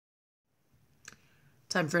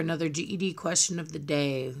Time for another GED question of the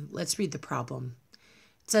day. Let's read the problem.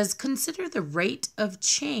 It says, consider the rate of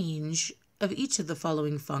change of each of the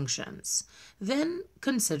following functions. Then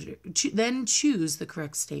choose the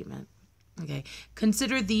correct statement. Okay.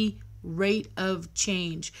 Consider the rate of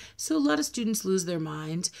change. So a lot of students lose their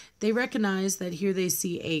mind. They recognize that here they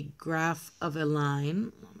see a graph of a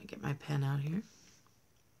line. Let me get my pen out here.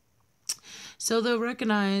 So they'll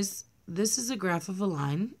recognize this is a graph of a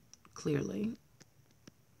line, clearly.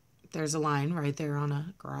 There's a line right there on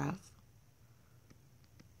a graph.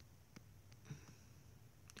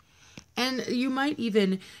 And you might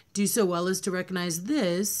even do so well as to recognize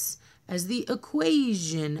this as the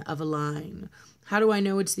equation of a line. How do I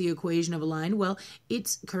know it's the equation of a line? Well,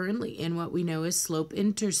 it's currently in what we know as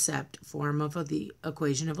slope-intercept form of the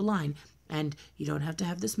equation of a line. And you don't have to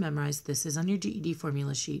have this memorized. This is on your GED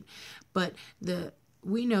formula sheet. But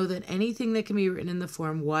we know that anything that can be written in the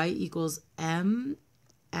form y equals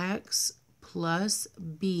mx plus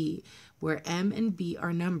b, where m and b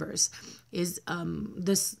are numbers, is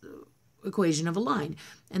this equation of a line.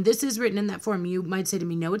 And this is written in that form. You might say to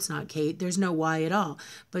me, no, it's not, Kate. There's no y at all.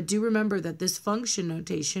 But do remember that this function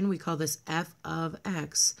notation, we call this f of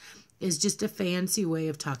x, is just a fancy way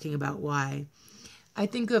of talking about y. I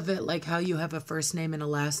think of it like how you have a first name and a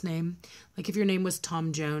last name. Like if your name was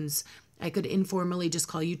Tom Jones, I could informally just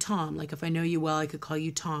call you Tom. Like if I know you well, I could call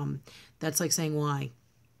you Tom. That's like saying y.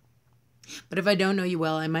 But if I don't know you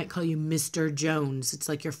well, I might call you Mr. Jones. It's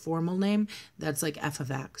like your formal name. That's like f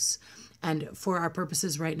of x. And for our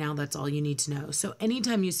purposes right now, that's all you need to know. So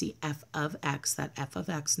anytime you see f of x, that f of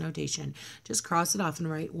x notation, just cross it off and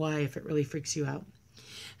write y if it really freaks you out.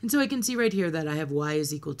 And so I can see right here that I have y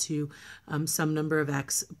is equal to some number of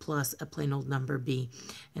x plus a plain old number b.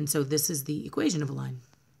 And so this is the equation of a line.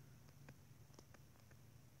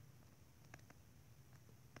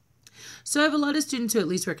 So I have a lot of students who at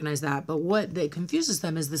least recognize that, but what that confuses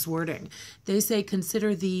them is this wording. They say,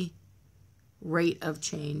 consider the rate of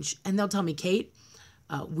change. And they'll tell me, Kate,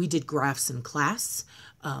 we did graphs in class.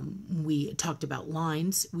 We talked about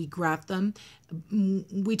lines. We graphed them.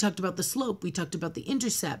 We talked about the slope. We talked about the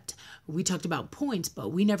intercept. We talked about points, but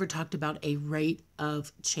we never talked about a rate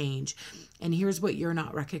of change. And here's what you're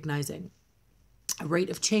not recognizing. A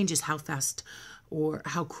rate of change is how fast or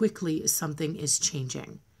how quickly something is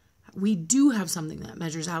changing. We do have something that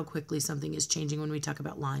measures how quickly something is changing when we talk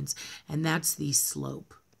about lines, and that's the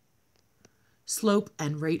slope. Slope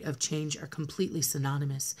and rate of change are completely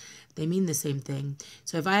synonymous. They mean the same thing.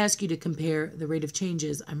 So if I ask you to compare the rate of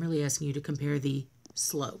changes, I'm really asking you to compare the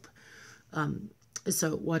slope.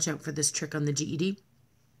 So watch out for this trick on the GED.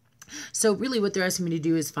 So really what they're asking me to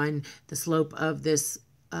do is find the slope of this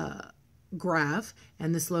graph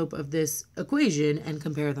and the slope of this equation and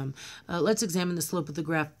compare them. Let's examine the slope of the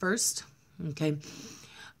graph first. Okay.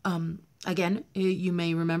 Again, you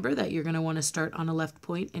may remember that you're going to want to start on a left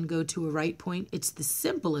point and go to a right point. It's the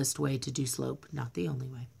simplest way to do slope, not the only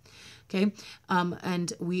way. Okay,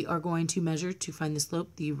 and we are going to measure to find the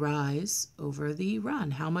slope, the rise over the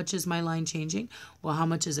run. How much is my line changing? Well, how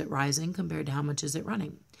much is it rising compared to how much is it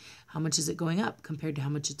running? How much is it going up compared to how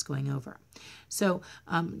much it's going over? So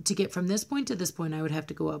to get from this point to this point, I would have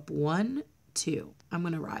to go up 1, 2. I'm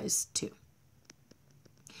going to rise 2.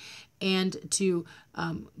 And to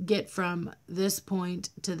get from this point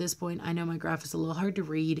to this point, I know my graph is a little hard to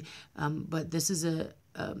read, but this is a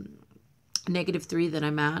 -3 that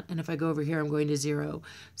I'm at. And if I go over here, I'm going to 0.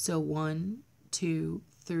 So 1, 2,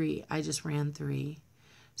 3. I just ran 3.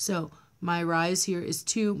 So my rise here is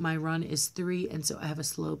 2. My run is 3. And so I have a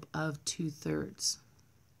slope of 2/3.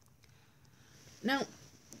 Now,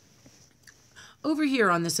 over here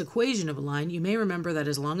on this equation of a line, you may remember that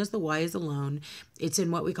as long as the y is alone, it's in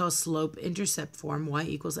what we call slope-intercept form. Y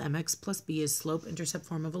equals mx plus b is slope-intercept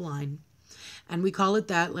form of a line. And we call it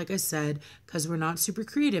that, like I said, because we're not super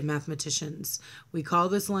creative mathematicians. We call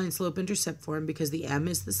this line slope-intercept form because the m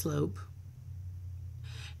is the slope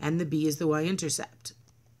and the b is the y-intercept.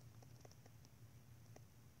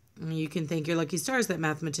 You can thank your lucky stars that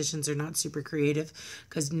mathematicians are not super creative,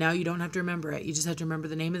 because now you don't have to remember it. You just have to remember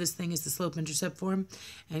the name of this thing is the slope-intercept form,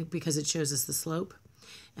 and because it shows us the slope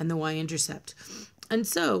and the y-intercept. And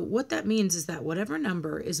so what that means is that whatever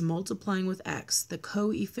number is multiplying with x, the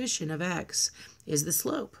coefficient of x is the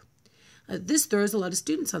slope. This throws a lot of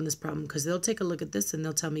students on this problem because they'll take a look at this and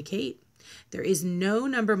they'll tell me, Kate, there is no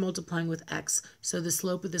number multiplying with x, so the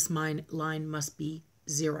slope of this line must be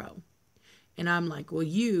 0. And I'm like, well,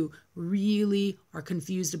 you really are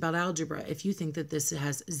confused about algebra if you think that this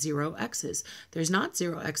has 0 x's. There's not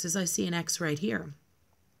 0 x's. I see an x right here.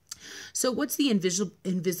 So what's the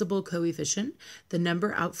invisible coefficient? The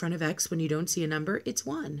number out front of x when you don't see a number, it's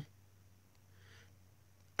 1.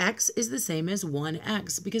 X is the same as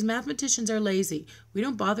 1x because mathematicians are lazy. We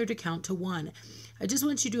don't bother to count to 1. I just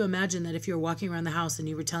want you to imagine that if you're walking around the house and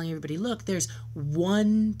you were telling everybody, look, there's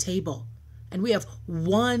 1 table and we have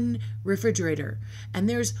 1 refrigerator and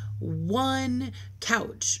there's 1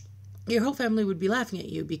 couch. Your whole family would be laughing at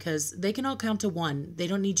you because they can all count to 1. They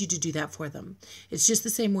don't need you to do that for them. It's just the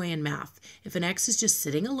same way in math. If an x is just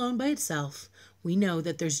sitting alone by itself, we know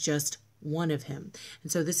that there's just 1 of him.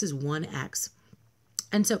 And so this is 1x.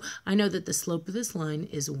 And so I know that the slope of this line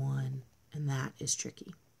is 1, and that is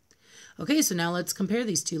tricky. Okay, so now let's compare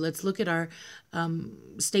these two. Let's look at our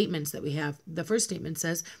statements that we have. The first statement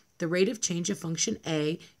says the rate of change of function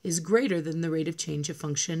a is greater than the rate of change of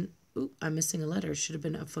function, ooh, I'm missing a letter, should have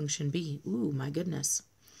been of function b. Ooh, my goodness.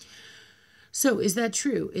 So is that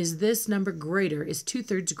true? Is this number greater? Is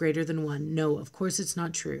 2/3 greater than 1? No, of course it's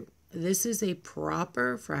not true. This is a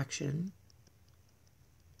proper fraction.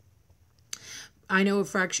 I know a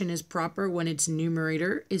fraction is proper when its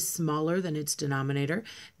numerator is smaller than its denominator.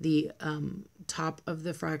 The top of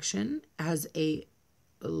the fraction has a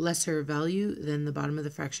lesser value than the bottom of the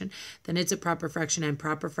fraction. Then it's a proper fraction, and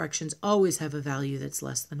proper fractions always have a value that's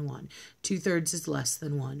less than 1. 2/3 is less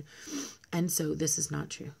than 1. And so this is not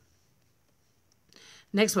true.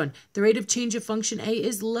 Next one, the rate of change of function a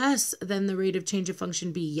is less than the rate of change of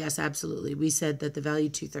function b. Yes, absolutely. We said that the value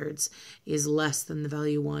 2/3 is less than the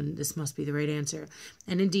value 1. This must be the right answer.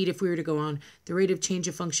 And indeed, if we were to go on, the rate of change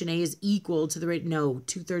of function a is equal to the rate, no,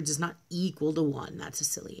 2/3 is not equal to 1. That's a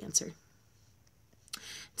silly answer.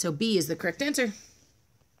 So B is the correct answer.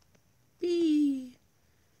 B.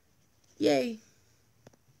 Yay.